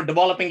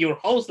developing your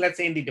house, let's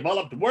say in the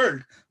developed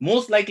world,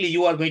 most likely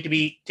you are going to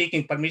be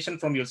taking permission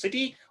from your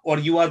city, or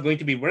you are going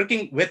to be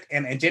working with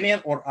an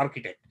engineer or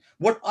architect.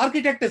 What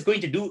architect is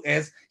going to do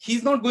is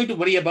he's not going to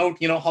worry about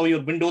how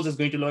your windows is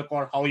going to look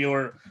or how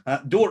your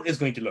door is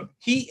going to look.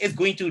 He is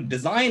going to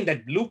design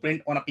that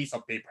blueprint on a piece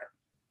of paper.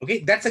 Okay,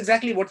 that's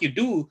exactly what you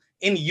do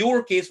in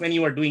your case when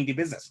you are doing the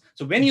business.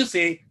 So when you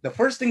say the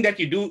first thing that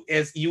you do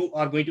is you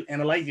are going to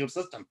analyze your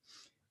system,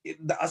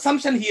 the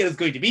assumption here is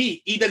going to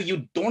be either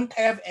you don't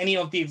have any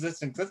of the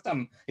existing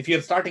system. If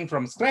you're starting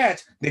from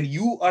scratch, then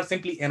you are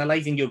simply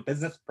analyzing your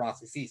business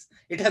processes.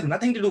 It has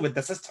nothing to do with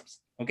the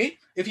systems. Okay.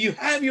 If you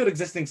have your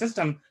existing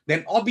system,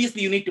 then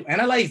obviously you need to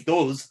analyze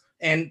those,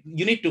 and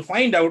you need to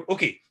find out,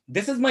 okay,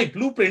 this is my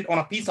blueprint on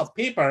a piece of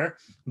paper.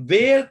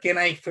 Where can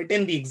I fit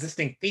in the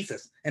existing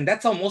pieces? And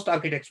that's how most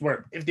architects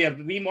work. If they are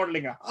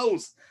remodeling a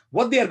house,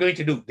 what they are going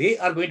to do, they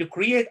are going to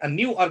create a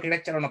new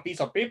architecture on a piece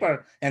of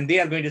paper, and they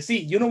are going to see,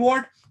 you know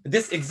what,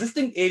 this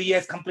existing area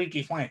is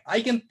completely fine.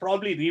 I can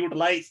probably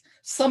reutilize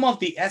some of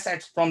the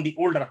assets from the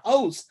older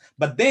house,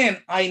 but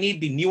then I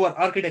need the newer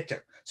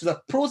architecture. So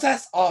the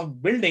process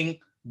of building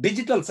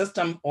digital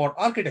system or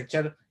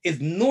architecture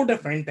is no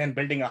different than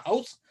building a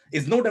house,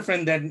 is no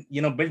different than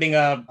building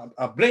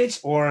a bridge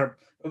or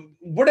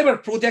whatever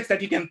projects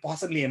that you can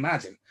possibly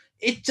imagine.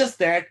 It's just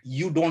that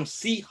you don't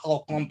see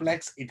how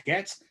complex it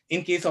gets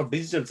in case of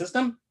digital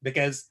system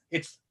because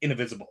it's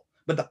invisible.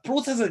 But the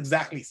process is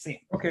exactly same.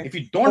 Okay. If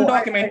you don't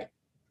document.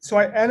 So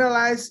I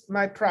analyze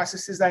my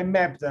processes, I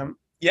map them.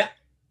 Yeah.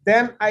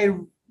 Then I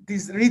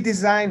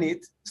redesign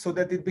it so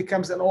that it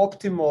becomes an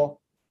optimal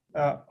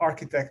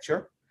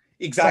architecture.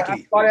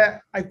 Exactly. So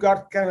I've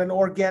got kind of an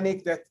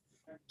organic that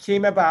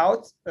came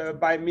about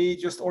by me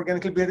just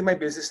organically building my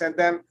business. And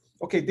then,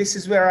 okay, this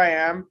is where I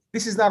am.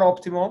 This is not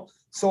optimal.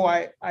 So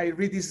I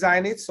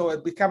redesign it so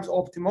it becomes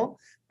optimal.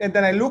 And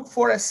then I look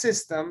for a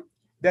system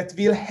that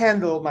will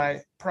handle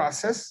my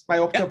process, my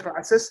optimal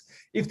process.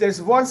 If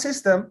there's one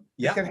system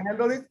that can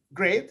handle it,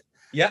 great.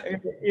 Yeah.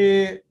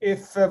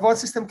 If one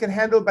system can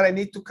handle, but I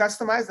need to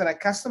customize, then I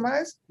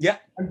customize. Yeah.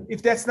 And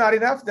if that's not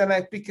enough, then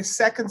I pick a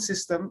second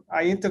system,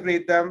 I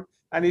integrate them.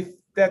 And if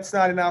that's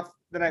not enough,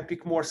 then I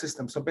pick more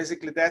systems. So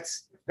basically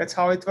that's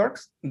how it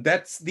works.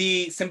 That's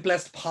the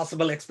simplest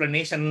possible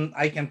explanation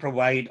I can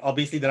provide.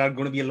 Obviously, there are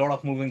going to be a lot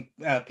of moving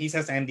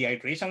pieces and the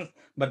iterations,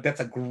 but that's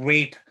a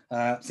great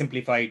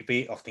simplified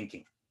way of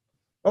thinking.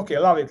 Okay,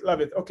 love it.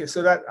 Okay,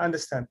 so that I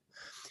understand.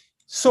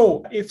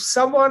 So if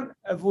someone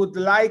would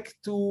like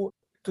to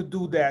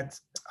do that,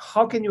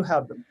 how can you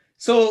help them?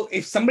 So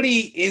if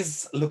somebody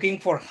is looking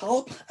for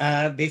help,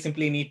 they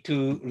simply need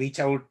to reach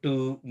out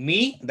to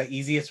me. The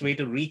easiest way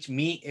to reach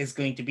me is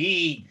going to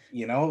be,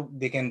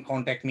 they can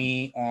contact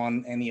me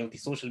on any of the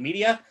social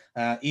media.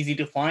 Easy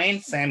to find,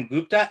 Sam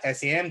Gupta,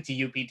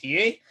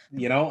 SAMGUPTA,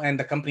 and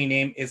the company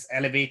name is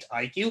Elevate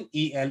IQ,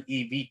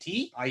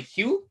 ELEVT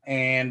IQ,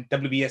 and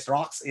WBS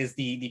Rocks is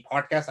the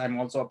podcast. I'm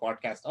also a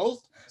podcast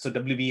host. So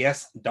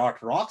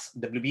WBS.rocks,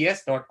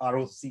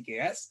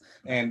 WBS.ROCKS.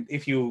 And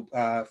if you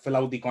fill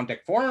out the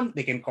contact form,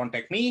 they can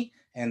contact me.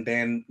 And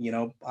then,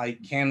 I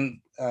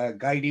can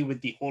guide you with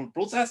the whole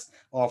process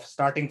of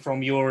starting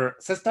from your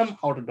system,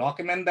 how to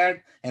document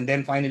that, and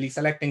then finally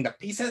selecting the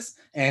pieces.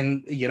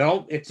 And,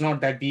 it's not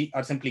that we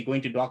are simply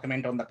going to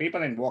document on the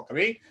paper and walk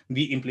away.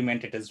 We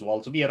implement it as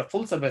well. So we are a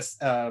full service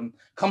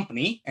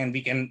company, and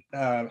we can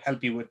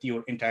help you with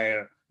your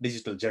entire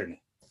digital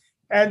journey.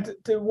 And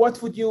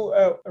what would you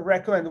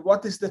recommend?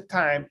 What is the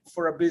time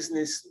for a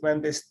business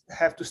when they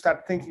have to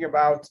start thinking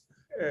about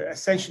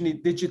essentially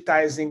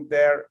digitizing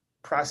their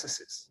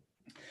processes?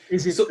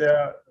 Is it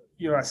a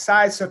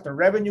size, certain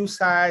revenue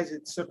size,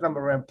 it's certain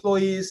number of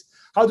employees?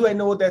 How do I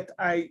know that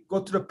I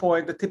go to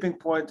the tipping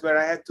point where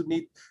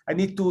I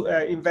need to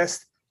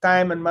invest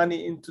time and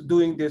money into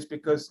doing this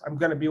because I'm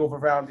going to be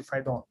overwhelmed if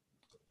I don't?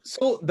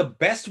 So the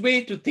best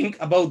way to think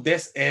about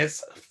this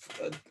is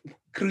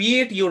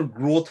create your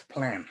growth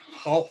plan,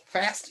 how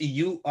fast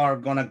you are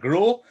going to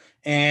grow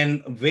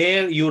and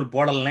where your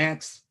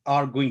bottlenecks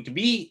are going to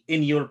be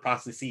in your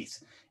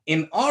processes.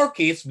 In our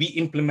case, we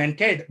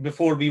implemented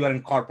before we were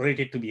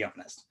incorporated, to be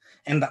honest.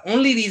 And the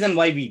only reason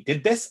why we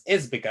did this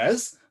is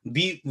because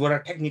we were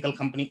a technical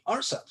company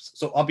ourselves.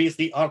 So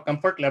obviously our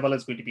comfort level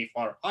is going to be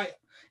far higher.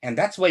 And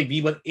that's why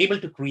we were able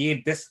to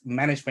create this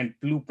management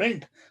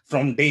blueprint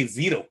from day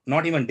zero,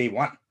 not even day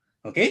one.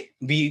 Okay,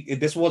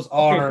 this was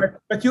our. Okay,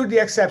 but you're the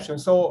exception.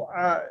 So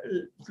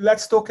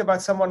let's talk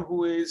about someone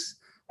who is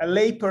a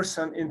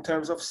layperson in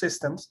terms of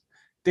systems.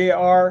 They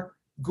are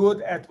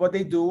good at what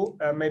they do.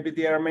 Maybe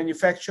they are a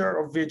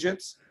manufacturer of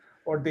widgets,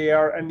 or they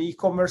are an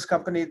e-commerce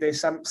company. They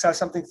sell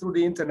something through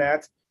the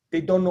internet.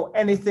 They don't know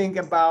anything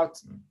about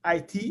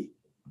IT.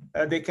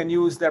 They can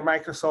use their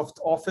Microsoft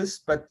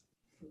Office,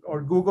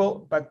 or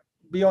Google, but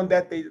beyond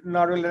that, they're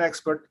not really an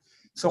expert.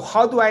 So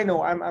how do I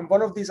know? I'm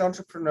one of these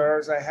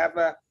entrepreneurs. I have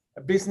a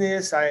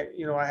business. I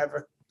have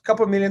a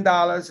couple $1 million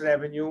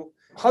revenue.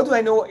 How do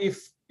I know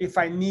if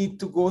I need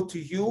to go to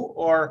you,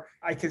 or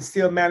I can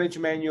still manage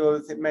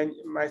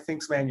my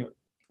things manually?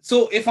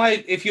 So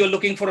if you're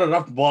looking for a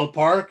rough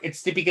ballpark,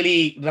 it's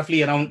typically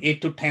roughly around $8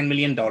 to $10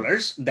 million.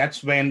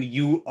 That's when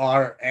you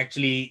are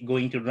actually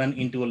going to run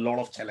into a lot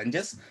of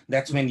challenges.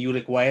 That's when you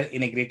require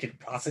integrated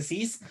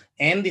processes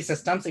and the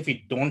systems. If you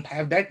don't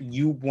have that,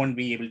 you won't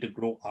be able to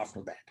grow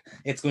after that.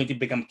 It's going to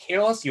become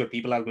chaos. Your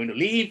people are going to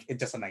leave.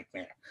 It's just a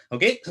nightmare.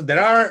 Okay, so there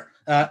are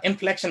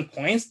inflection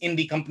points in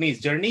the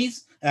company's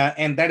journeys.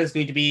 And that is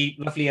going to be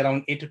roughly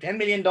around $8 to $10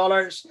 million.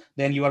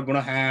 Then you are going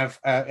to have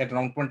at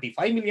around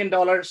 $25 million.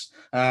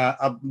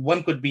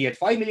 One could be at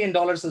 $5 million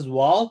as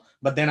well.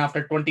 But then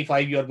after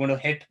 25, you are going to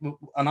hit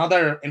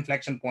another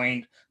inflection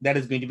point that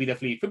is going to be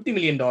roughly $50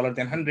 million,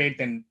 then 100,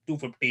 then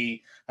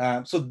 250.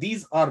 So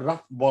these are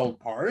rough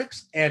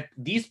ballparks. At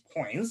these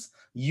points,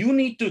 you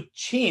need to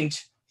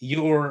change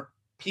your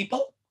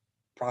people,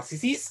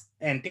 processes,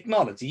 and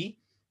technology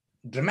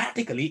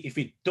dramatically. If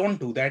you don't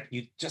do that,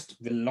 you just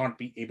will not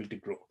be able to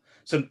grow.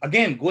 So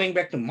again, going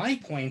back to my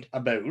point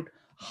about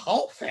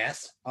how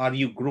fast are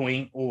you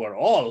growing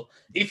overall,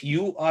 if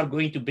you are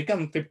going to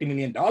become $50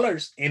 million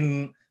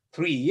in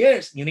 3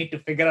 years, you need to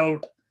figure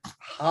out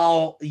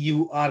how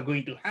you are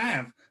going to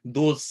have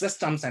those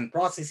systems and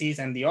processes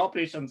and the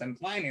operations and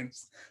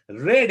finance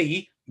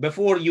ready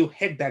before you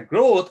hit that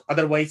growth.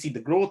 Otherwise, see, the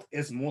growth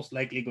is most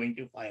likely going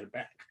to fire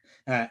back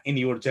in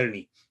your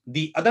journey.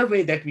 The other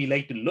way that we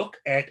like to look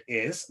at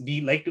is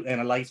we like to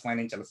analyze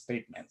financial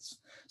statements.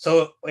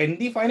 So in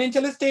the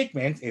financial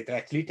statements, it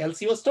actually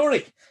tells you a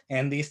story.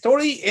 And the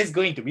story is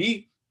going to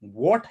be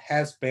what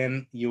has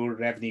been your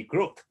revenue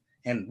growth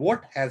and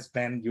what has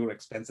been your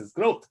expenses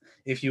growth.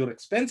 If your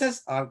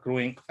expenses are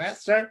growing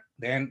faster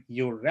than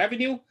your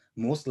revenue,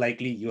 most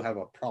likely you have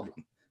a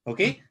problem.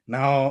 Okay,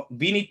 now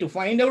we need to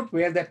find out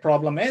where that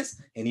problem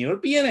is. In your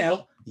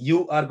P&L,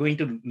 you are going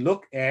to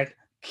look at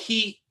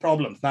key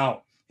problems.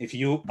 Now, if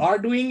you are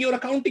doing your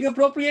accounting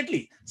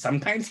appropriately,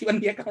 sometimes even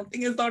the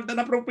accounting is not done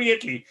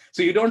appropriately.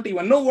 So you don't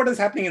even know what is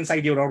happening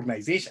inside your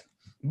organization.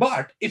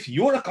 But if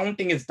your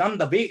accounting is done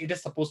the way it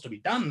is supposed to be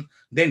done,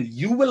 then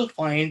you will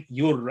find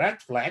your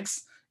red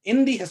flags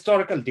in the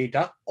historical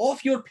data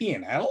of your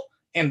P&L.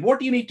 And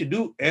what you need to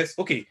do is,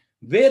 okay,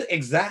 where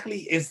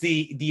exactly is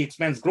the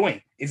expense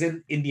growing? Is it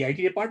in the IT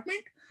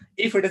department?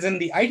 If it is in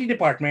the IT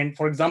department,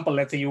 for example,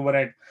 let's say you were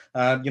at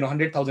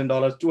 $100,000,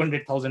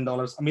 $200,000,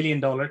 $1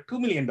 million, $2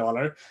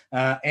 million,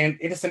 and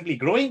it is simply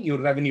growing, your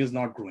revenue is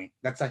not growing.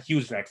 That's a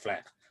huge red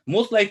flag.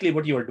 Most likely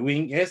what you are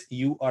doing is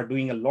you are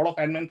doing a lot of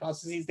admin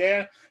processes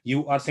there.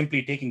 You are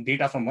simply taking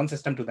data from one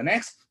system to the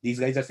next. These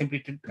guys are simply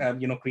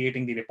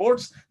creating the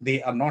reports.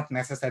 They are not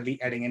necessarily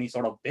adding any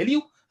sort of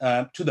value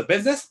to the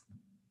business.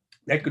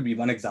 That could be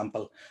one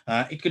example.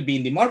 It could be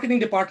in the marketing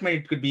department.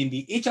 It could be in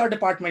the HR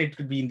department. It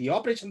could be in the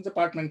operations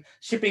department,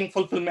 shipping,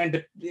 fulfillment.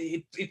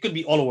 It could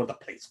be all over the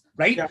place,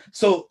 right? Yeah.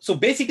 So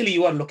basically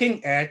you are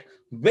looking at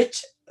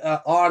which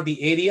are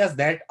the areas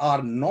that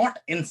are not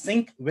in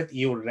sync with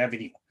your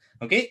revenue.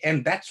 Okay,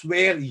 and that's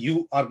where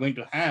you are going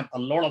to have a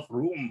lot of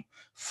room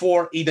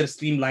for either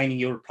streamlining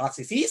your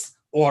processes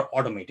or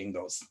automating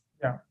those.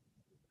 Yeah.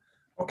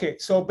 Okay,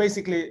 so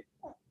basically,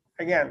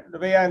 again, the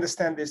way I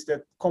understand is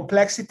that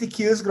complexity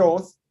kills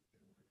growth.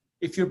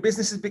 If your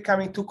business is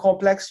becoming too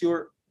complex,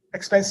 your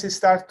expenses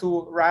start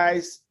to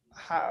rise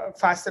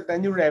faster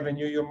than your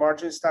revenue, your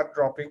margins start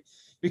dropping.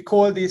 We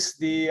call this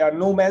the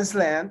no man's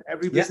land.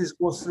 Every business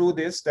goes through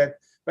this, that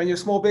when you're a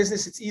small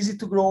business, it's easy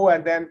to grow,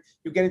 and then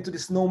you get into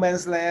this no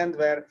man's land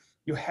where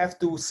you have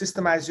to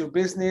systemize your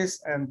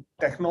business and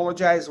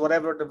technologize,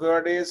 whatever the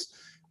word is,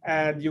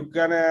 and you're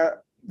gonna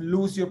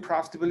lose your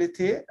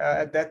profitability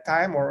at that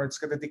time, or it's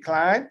gonna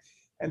decline.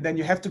 And then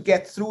you have to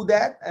get through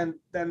that, and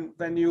then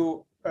when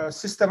you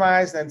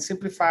systemize and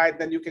simplify,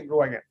 then you can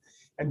grow again.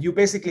 And you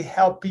basically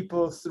help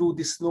people through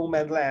this no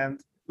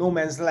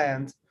man's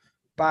land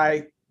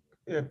by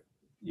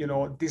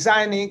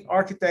designing,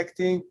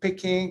 architecting,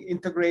 picking,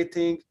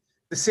 integrating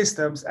the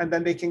systems, and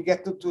then they can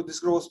get to this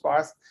growth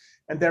path.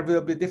 And there will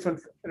be different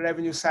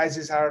revenue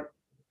sizes are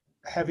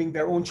having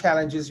their own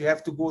challenges. You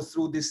have to go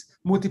through this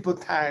multiple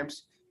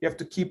times. You have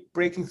to keep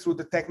breaking through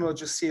the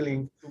technology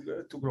ceiling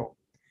to grow.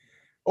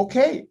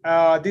 Okay,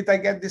 did I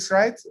get this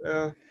right,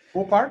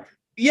 Gopal?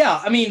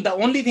 Yeah, I mean, the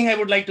only thing I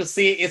would like to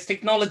say is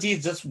technology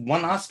is just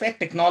one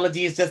aspect.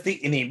 Technology is just the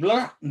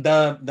enabler.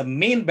 The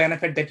main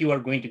benefit that you are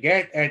going to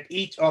get at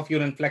each of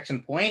your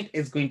inflection point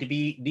is going to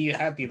be, do you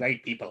have the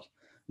right people?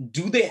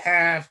 Do they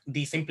have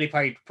the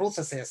simplified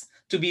processes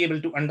to be able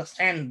to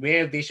understand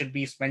where they should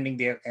be spending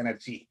their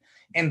energy?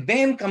 And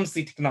then comes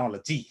the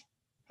technology.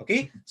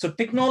 Okay, so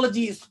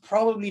technology is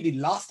probably the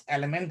last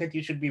element that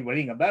you should be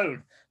worrying about.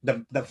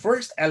 The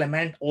first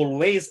element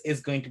always is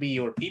going to be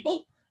your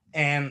people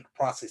and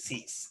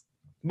processes.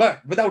 But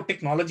without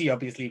technology,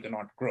 obviously, you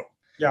cannot grow.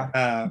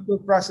 Yeah,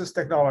 process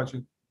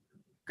technology.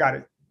 Got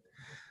it.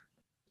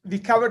 We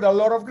covered a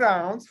lot of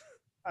ground.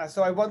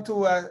 So I want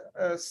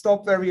to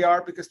stop where we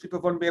are because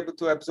people won't be able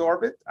to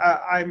absorb it.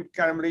 I'm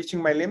kind of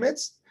reaching my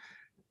limits.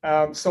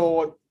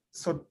 So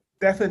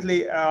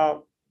definitely,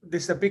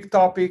 this is a big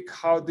topic.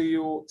 How do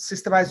you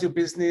systemize your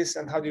business,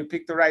 and how do you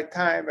pick the right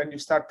time when you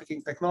start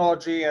picking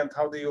technology, and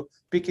how do you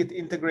pick it,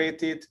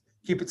 integrate it,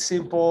 keep it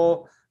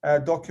simple,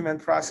 document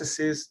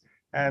processes,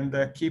 and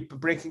keep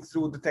breaking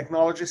through the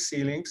technology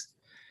ceilings.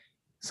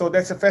 So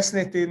that's a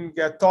fascinating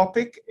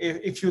topic.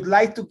 If you'd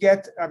like to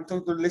get, I'm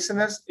talking to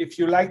listeners, if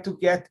you like to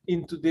get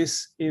into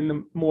this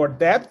in more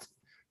depth,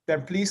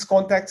 then please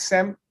contact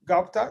Sam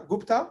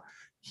Gupta.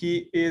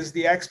 He is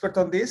the expert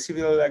on this. He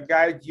will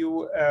guide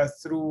you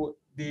through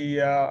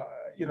the,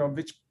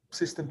 which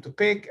system to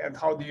pick and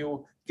how do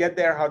you get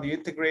there, how do you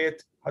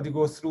integrate, how do you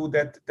go through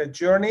that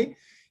journey.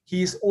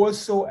 He's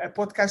also a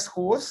podcast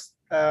host.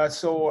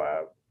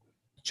 So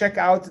check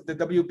out the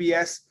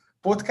WBS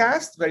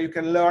podcast, where you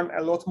can learn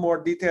a lot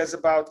more details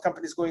about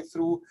companies going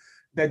through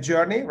that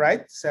journey,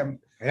 right, Sam?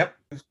 Yep.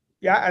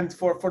 Yeah, and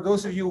for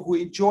those of you who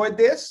enjoyed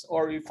this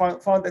or you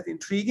found that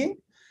intriguing,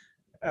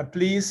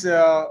 please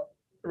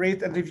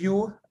rate and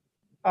review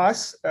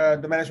us,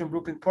 the Management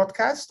Blueprint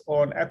podcast,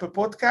 on Apple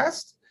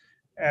Podcast,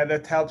 and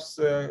that helps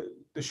the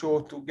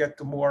show to get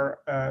to more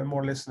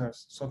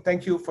listeners. So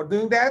thank you for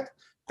doing that.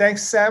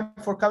 Thanks, Sam,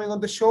 for coming on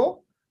the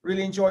show.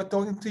 Really enjoyed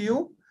talking to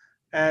you.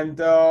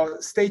 And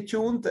stay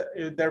tuned.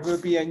 There will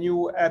be a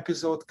new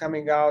episode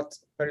coming out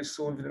very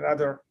soon with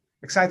another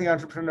exciting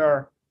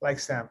entrepreneur like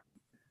Sam.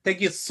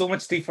 Thank you so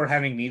much, Steve, for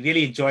having me.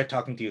 Really enjoyed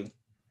talking to you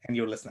and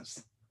your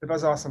listeners. It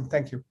was awesome.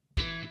 Thank you.